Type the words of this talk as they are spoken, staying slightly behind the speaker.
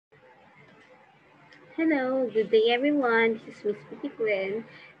Hello, good day everyone. This is Miss Pretty Gwen,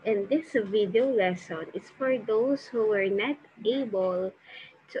 and this video lesson is for those who were not able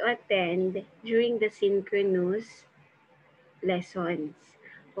to attend during the synchronous lessons.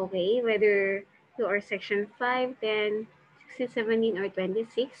 Okay, whether you are section 5, 10, 16, 17, or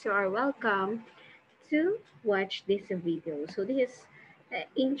 26, you are welcome to watch this video. So this is the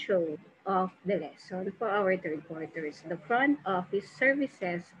intro of the lesson for our third quarters, the front office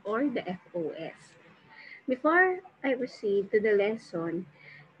services or the FOS. Before I proceed to the lesson,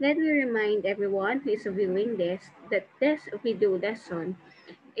 let me remind everyone who is viewing this that this video lesson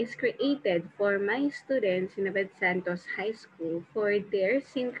is created for my students in Abed Santos High School for their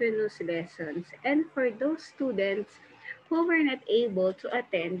synchronous lessons and for those students who were not able to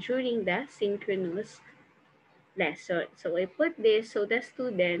attend during the synchronous lesson. So I put this so the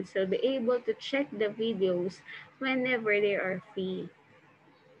students will be able to check the videos whenever they are free.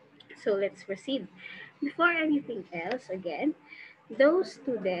 So let's proceed. Before anything else, again, those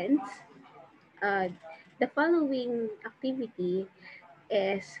students, uh, the following activity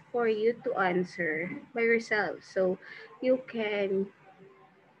is for you to answer by yourself. So you can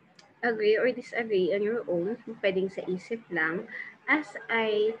agree or disagree on your own, pwedeng sa isip lang, as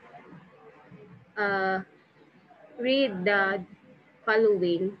I uh, read the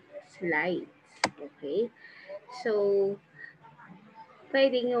following slides. Okay? So,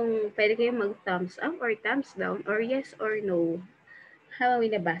 pwede kayong mag-thumbs up or thumbs down or yes or no. How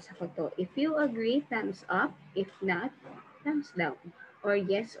binabasa ko to? If you agree, thumbs up. If not, thumbs down. Or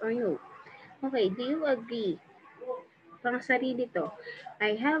yes or no. Okay, do you agree? Pang sarili to.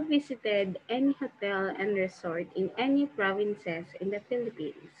 I have visited any hotel and resort in any provinces in the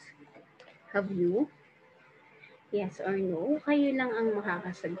Philippines. Have you? Yes or no? Kayo lang ang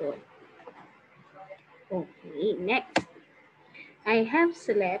makakasagot. Okay, next. I have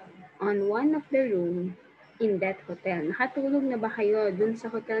slept on one of the room in that hotel. Nakatulog na ba kayo dun sa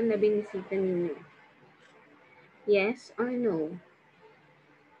hotel na binisita ninyo? Yes or no?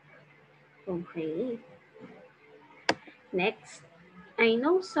 Okay. Next. I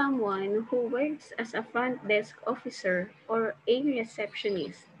know someone who works as a front desk officer or a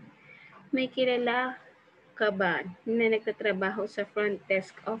receptionist. May kilala ka ba na nagtatrabaho sa front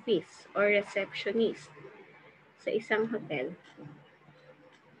desk office or receptionist sa isang hotel?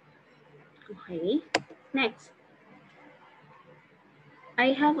 Okay. Next.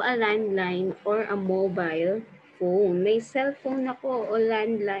 I have a landline or a mobile phone. May cellphone ako o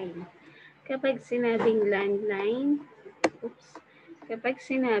landline. Kapag sinabing landline, kapag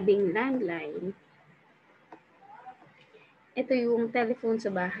sinabing landline, ito yung telephone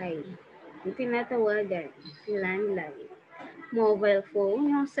sa bahay. Yung tinatawagan, landline. Mobile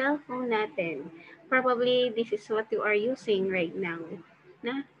phone, yung cellphone natin. Probably this is what you are using right now.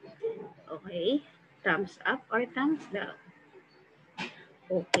 Na? Okay. Thumbs up or thumbs down.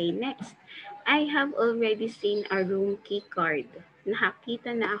 Okay, next. I have already seen a room key card.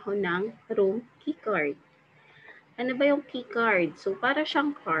 Nakakita na ako ng room key card. Ano ba yung key card? So, para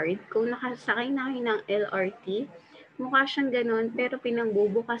siyang card. Kung nakasakay na kayo ng LRT, mukha siyang ganun, pero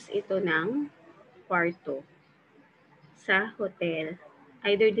pinangbubukas ito ng kwarto sa hotel.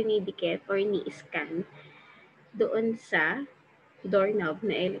 Either dinidikit or ni-scan doon sa doorknob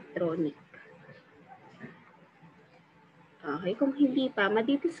na electronic. Okay, kung hindi pa,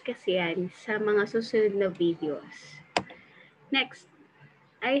 madidiscuss yan sa mga susunod na videos. Next,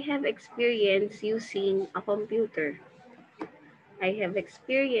 I have experience using a computer. I have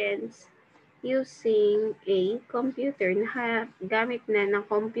experience using a computer. Nakagamit na ng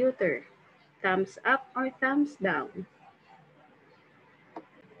computer. Thumbs up or thumbs down?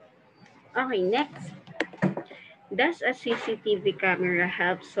 Okay, next. Does a CCTV camera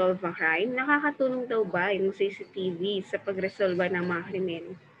help solve a crime? Nakakatulong daw ba yung CCTV sa pagresolba ng mga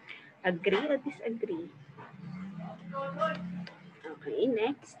krimen? Agree or disagree? Okay,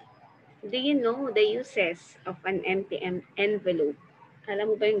 next. Do you know the uses of an empty envelope? Alam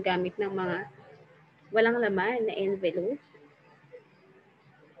mo ba yung gamit ng mga walang laman na envelope?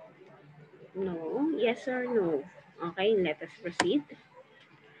 No? Yes or no? Okay, let us proceed.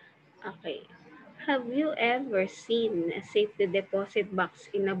 Okay. Have you ever seen a safety deposit box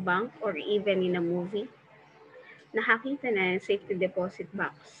in a bank or even in a movie? Nakakita na ng safety deposit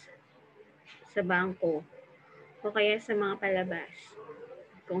box sa bangko o kaya sa mga palabas.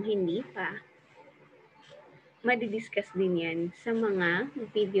 Kung hindi pa, madidiscuss din yan sa mga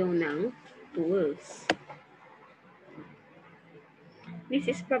video ng tools. This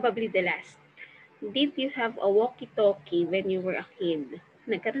is probably the last. Did you have a walkie-talkie when you were a kid?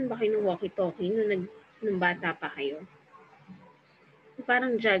 Nagkaroon ba kayo ng walkie-talkie nung bata pa kayo?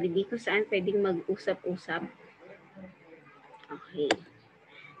 Parang Jollibee kung saan pwedeng mag-usap-usap. Okay.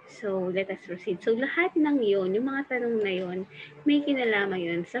 So, let us proceed. So, lahat ng yon, yung mga tanong na yon, may kinalaman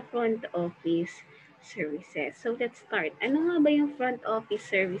yun sa front office services. So, let's start. Ano nga ba yung front office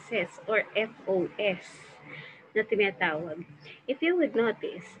services or FOS na tinatawag? If you would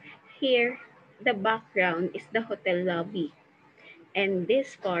notice, here, the background is the hotel lobby. And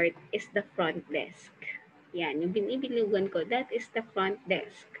this part is the front desk. Yan, yung binibilugan ko, that is the front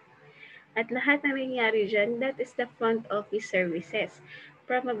desk. At lahat na nangyayari dyan, that is the front office services.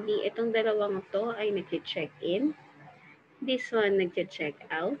 Probably, itong dalawang to ay nag-check-in. This one nag-check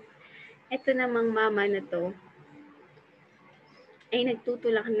out. Ito namang mama na to ay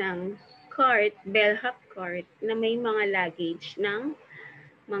nagtutulak ng cart, bellhop cart, na may mga luggage ng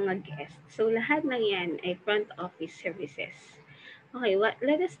mga guests. So, lahat ng yan ay front office services. Okay,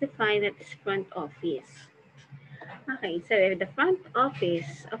 let us define what is front office. Okay, so the front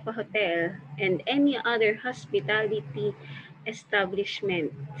office of a hotel and any other hospitality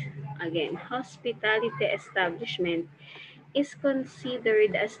establishment, again, hospitality establishment is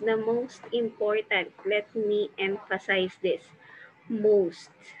considered as the most important. Let me emphasize this.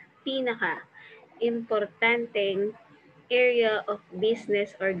 Most, pinaka, importanteng area of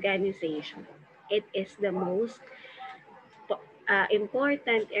business organization. It is the most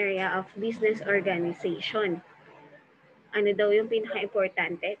important area of business organization. Ano daw yung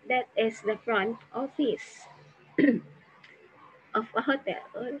pinaka-importante? That is the front office of a hotel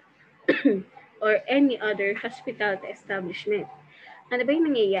or any other hospitality establishment. Ano ba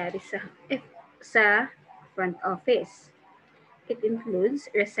yung nangyayari sa front office? It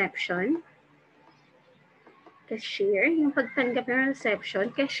includes reception, cashier, yung pagtanggap ng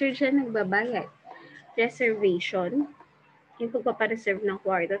reception, cashier dyan nagbabayad. Reservation, yung pagpapareserve ng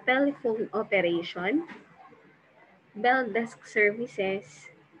kwarto, telephone operation, bell desk services,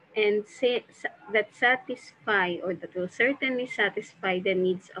 and that satisfy or that will certainly satisfy the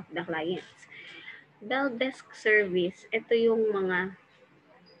needs of the clients. Bell desk service, ito yung mga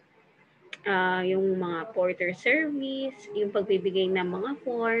porter service, yung pagbibigay ng mga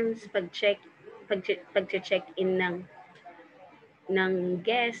forms, pag-check-in ng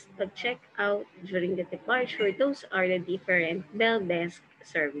guest, pag-check out during the departure. Those are the different bell desk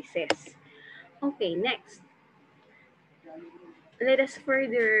services. Okay, next. Let us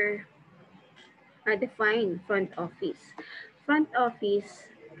further define front office. Front office,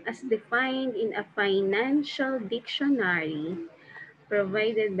 as defined in a financial dictionary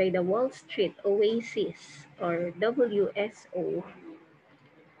provided by the Wall Street Oasis or WSO,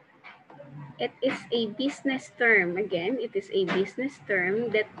 it is a business term. Again, it is a business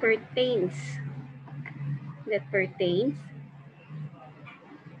term that pertains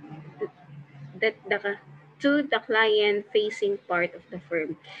to the client-facing part of the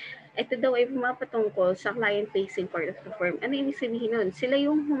firm. Ito daw ay pumapatungkol sa client-facing part of the firm. Ano ibig sabihin nun? Sila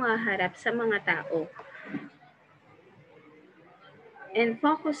yung humaharap sa mga tao and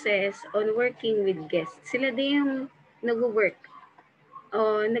focuses on working with guests. Sila din yung nag-work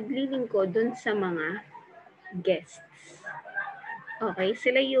o naglilingkod dun sa mga guests. Okay,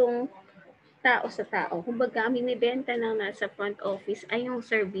 sila yung tao sa tao. Kumbaga, ang binibenta ng nasa front office ay yung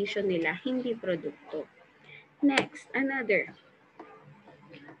servisyo nila, hindi produkto. Next, another.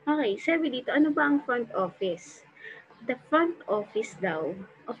 Okay, sabi dito, ano ba ang front office? The front office daw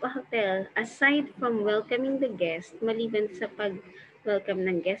of a hotel, aside from welcoming the guest, maliban sa pag-welcome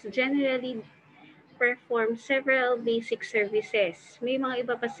ng guest, generally perform several basic services. May mga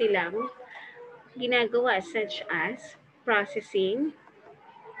iba pa silang ginagawa such as processing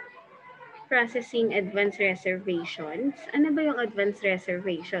advance reservations. Ano ba yung advance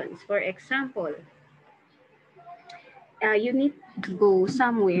reservations? For example, you need to go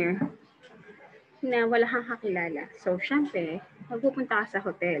somewhere na wala kang kakilala. So, syempre, magpupunta ka sa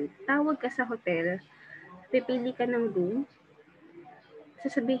hotel. Tawag ka sa hotel, pipili ka ng room,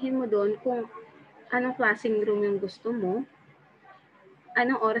 sasabihin mo doon kung anong klaseng room yung gusto mo,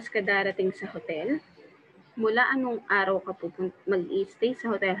 anong oras ka darating sa hotel, mula anong araw ka mag-i-stay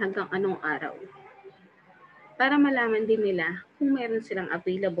sa hotel hanggang anong araw. Para malaman din nila kung meron silang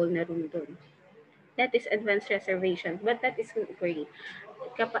available na room doon. That is advanced reservation, but that is free.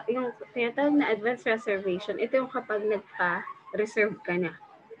 Yung tinatawag na advanced reservation, ito yung kapag nagpa-reserve ka na.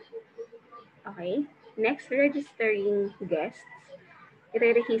 Okay? Next, registering guests.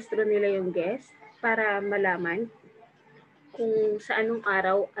 Ire-rehistro nila yung guest para malaman kung sa anong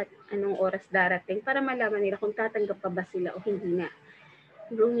araw at anong oras darating para malaman nila kung tatanggap pa ba sila o hindi na.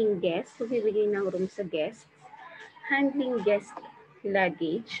 Rooming guests, bibigay ng room sa guests. Handling guest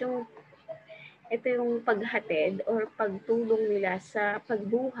luggage, yung Ito yung paghatid or pagtulong nila sa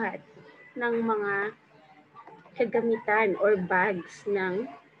pagbuhat ng mga kagamitan or bags ng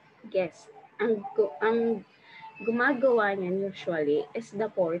guest. Ang gumagawa niyan usually is the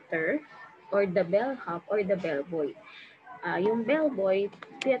porter or the bellhop or the bellboy. Yung bellboy,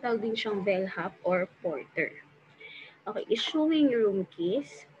 tinatawag din siyang bellhop or porter. Okay, issuing room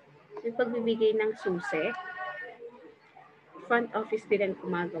keys, yung pagbibigay ng susi, front office din ang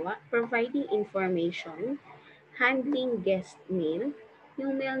gumagawa, providing information, handling guest mail,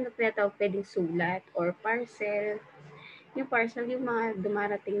 yung mail na tinatawag pwedeng sulat or parcel, yung parcel, yung mga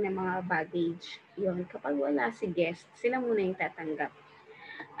dumarating na mga baggage, yun, kapag wala si guest, sila muna yung tatanggap.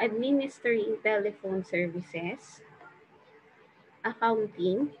 Administering telephone services,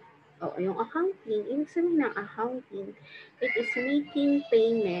 accounting, yung accounting, ibig sabihin ng accounting, it is making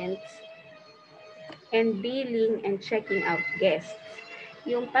payments and billing and checking out guests.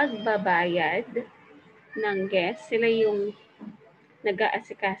 Yung pagbabayad ng guests, sila yung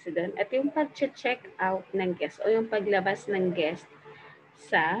nag-aasikaso doon. At yung pag-check out ng guest o yung paglabas ng guest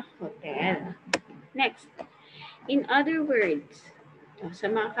sa hotel. Next, in other words, sa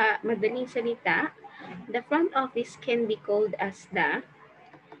madaling salita, the front office can be called as the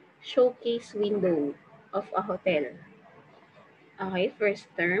showcase window of a hotel. Okay, first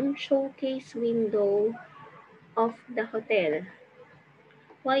term, showcase window of the hotel.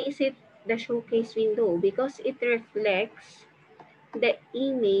 Why is it the showcase window? Because it reflects the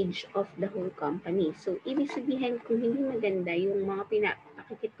image of the whole company. So, ibig sabihin, kung hindi maganda yung mga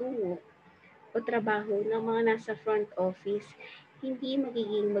pinakikitungo o trabaho ng mga nasa front office, hindi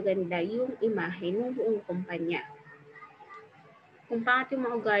magiging maganda yung imahe ng buong kumpanya. Kung pangit yung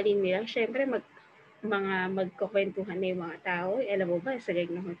mga ugali nila, syempre magkukwentuhan na yung mga tao. Alam mo ba, sa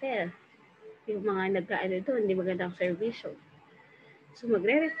ng hotel, yung mga nag-aano doon, hindi magandang servisyo. So,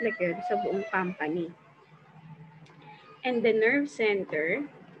 magre-reflect yun sa buong company. And the nerve center,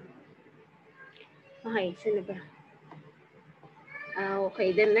 okay, sino ba? Okay,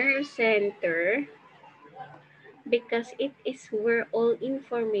 the nerve center, because it is where all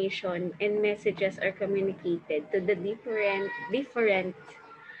information and messages are communicated to the different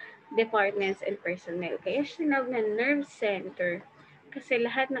departments and personnel. Kaya sinawag na nerve center kasi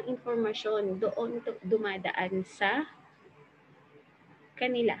lahat ng informasyon doon dumadaan sa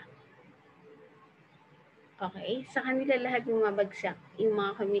kanila. Okay? Sa kanila lahat bumabagsak yung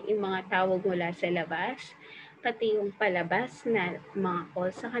mga tawag mula sa labas, pati yung palabas na mga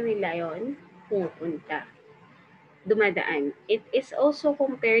call sa kanila yon pupunta. Dumadaan. It is also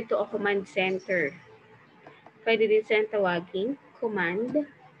compared to a command center. Pwede din silang tawagin command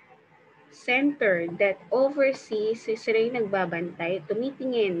center that oversees, sila yung nagbabantay,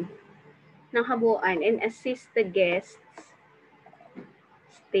 tumitingin ng habuan and assist the guests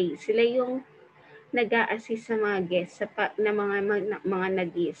stay. Sila yung nag-a-assist sa mga guests na mga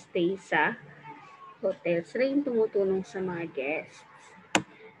nag-stay sa hotel. Sila yung tumutulong sa mga guests.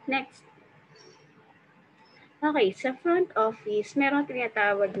 Next. Okay, sa front office, meron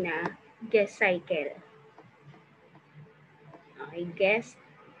tinatawag na guest cycle. Okay, guest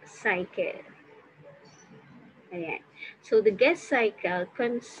cycle. Ayan. So, the guest cycle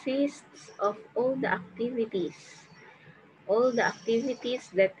consists of all the activities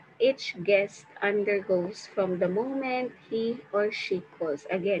that each guest undergoes from the moment he or she calls.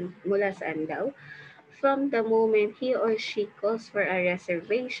 Again, mula saan daw? From the moment he or she calls for a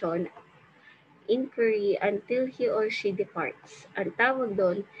reservation, inquiry, until he or she departs. Ang tawag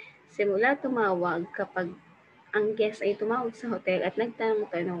doon, simula tumawag kapag ang guest ay tumawag sa hotel at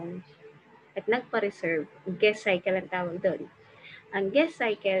nagtanong-tanong at nagpa-reserve, guest cycle ang tawag doon. Ang guest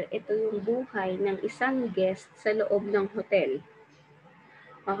cycle, ito yung buhay ng isang guest sa loob ng hotel.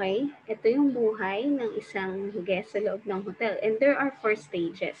 Okay? Ito yung buhay ng isang guest sa loob ng hotel. And there are 4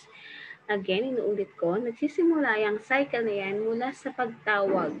 stages. Again, inuulit ko, nagsisimula yung cycle na yan mula sa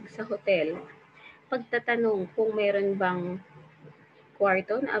pagtawag sa hotel. Pagtatanong kung meron bang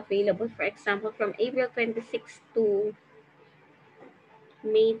kwarto na available. For example, from April 26 to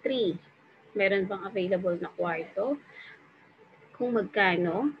May 3. Meron bang available na kwarto? Kung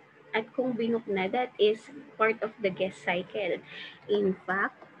magkano? At kung binook na, that is part of the guest cycle. In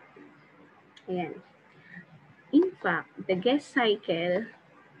fact, the guest cycle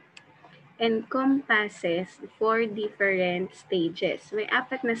encompasses 4 different stages. May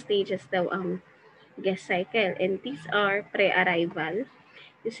 4 na stages daw ang guest cycle, and these are pre-arrival.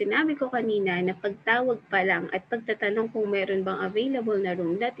 Yung sinabi ko kanina na pagtawag pa lang at pagtatanong kung meron bang available na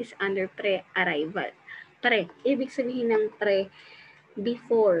room, that is under pre-arrival. Ibig sabihin ng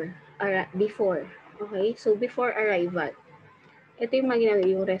before. Okay? So, before arrival. Ito yung mga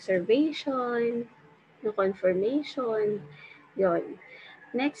ginagawa, yung reservation, yung confirmation, yon.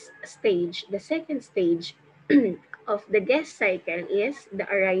 Next stage, the second stage of the guest cycle is the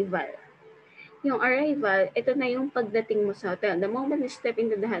arrival. Yung arrival, ito na yung pagdating mo sa hotel. The moment you step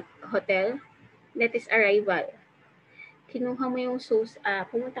into the hotel, that is arrival. Kinuha mo yung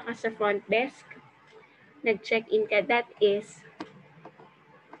pumunta ka sa front desk, nag-check-in ka, that is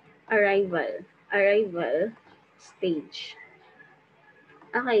arrival. Arrival stage.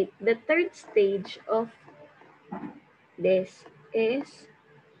 Okay, the third stage of this is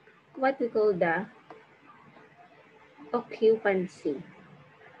what we call the occupancy.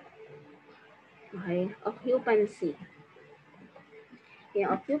 Okay, occupancy.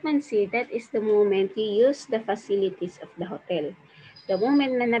 Yung occupancy, that is the moment you use the facilities of the hotel. The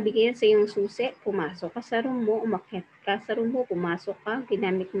moment na nabigyan sa yung susi, pumasok ka sa room mo, umakyat ka sa room mo, pumasok ka,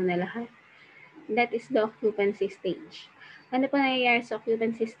 ginamit mo na lahat. That is the occupancy stage. Ano pa nangyayari sa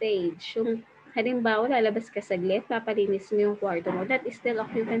occupancy stage? Yung halimbawa, lalabas ka saglit, papalinis mo yung kwarto mo, that is the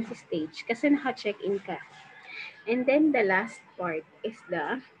occupancy stage kasi naka-check-in ka. And then the last part is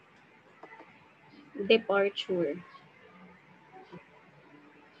the departure.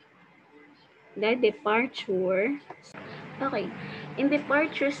 The departure. Okay. In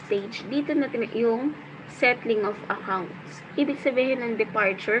departure stage, dito na yung settling of accounts. Ibig sabihin ng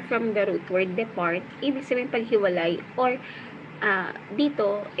departure from the root word depart, ibig sabihin paghiwalay or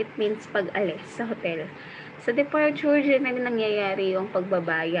dito, it means pag-alis sa hotel. Sa departure, dyan na nangyayari yung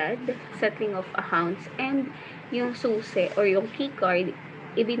pagbabayad, settling of accounts, and yung susi or yung key card,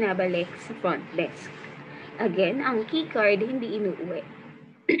 ibinabalik sa front desk. Again, ang key card hindi inuuwi.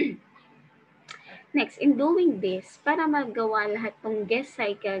 Next, in doing this, para magawa lahat ng guest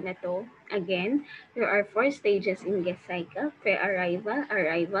cycle na to, again, there are 4 stages in guest cycle: pre-arrival,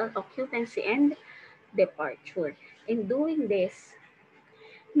 arrival, occupancy, and departure. In doing this,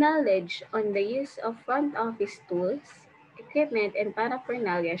 knowledge on the use of front office tools, equipment, and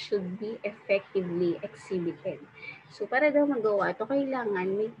paraphernalia should be effectively exhibited. So, para daw magawa ito, kailangan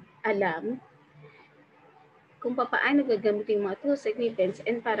may alam kung paano gagamitin yung mga tools, equipments,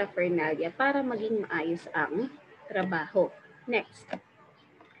 and paraphernalia para maging maayos ang trabaho. Next,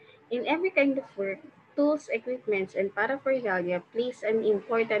 in every kind of work, tools, equipments, and paraphernalia plays an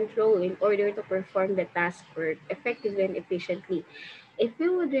important role in order to perform the task work effectively and efficiently. If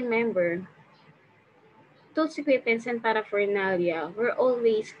you would remember, tools, equipments, and paraphernalia were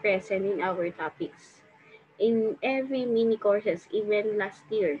always present in our topics. In every mini courses, even last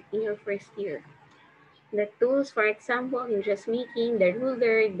year, in your first year. The tools, for example, in just making the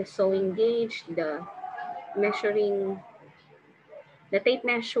ruler, the sewing gauge, the measuring, the tape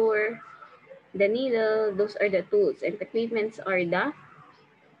measure, the needle, those are the tools. And the equipments are the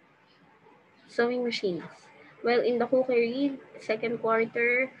sewing machines. Well, in the cookery, second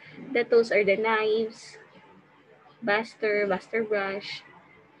quarter, the tools are the knives, buster brush,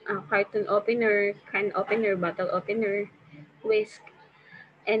 carton opener, can opener, bottle opener, whisk.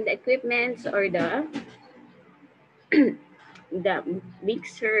 And the equipments are the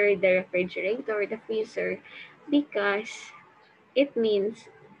mixer, the refrigerator, the freezer, because it means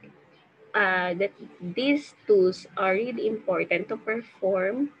that these tools are really important to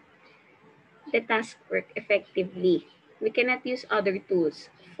perform the task work effectively. We cannot use other tools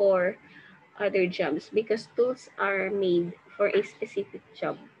for other jobs because tools are made for a specific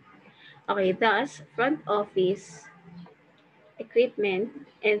job. Okay, thus, front office equipment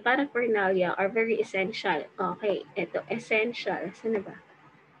and paraphernalia are very essential. Okay, ito, essential. Saan na ba?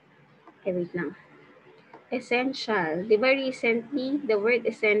 Okay, wait lang. Essential. Di ba recently, the word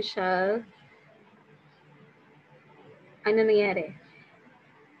essential, ano nangyari?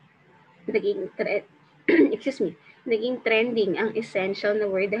 Naging excuse me, naging trending ang essential na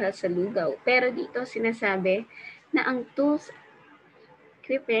word dahil sa lugaw. Pero dito sinasabi na ang tools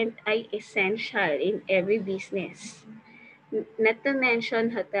equipment ay essential in every business. Not to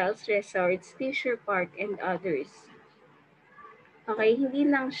mention hotels, resorts, leisure park, and others. Okay, hindi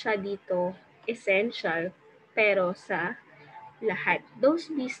lang siya dito essential, pero sa lahat.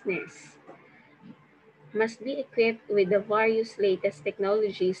 Those business must be equipped with the various latest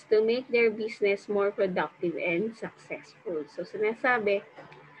technologies to make their business more productive and successful. So, sinasabi,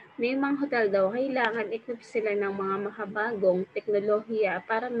 may mga hotel daw, kailangan equip sila ng mga makabagong teknolohiya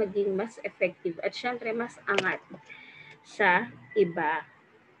para maging mas effective at syempre mas angat sa iba.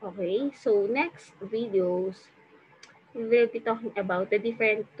 Okay? So, next videos, we will be talking about the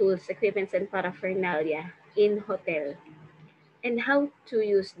different tools, equipments, and paraphernalia in hotel and how to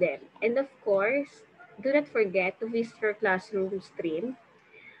use them. And of course, do not forget to visit your classroom stream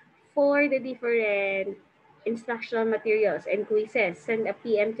for the different instructional materials and quizzes, send a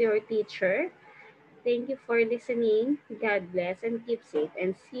PM to your teacher. Thank you for listening. God bless and keep safe,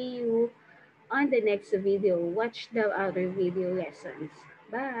 and see you on the next video. Watch the other video lessons.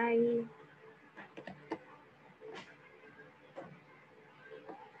 Bye!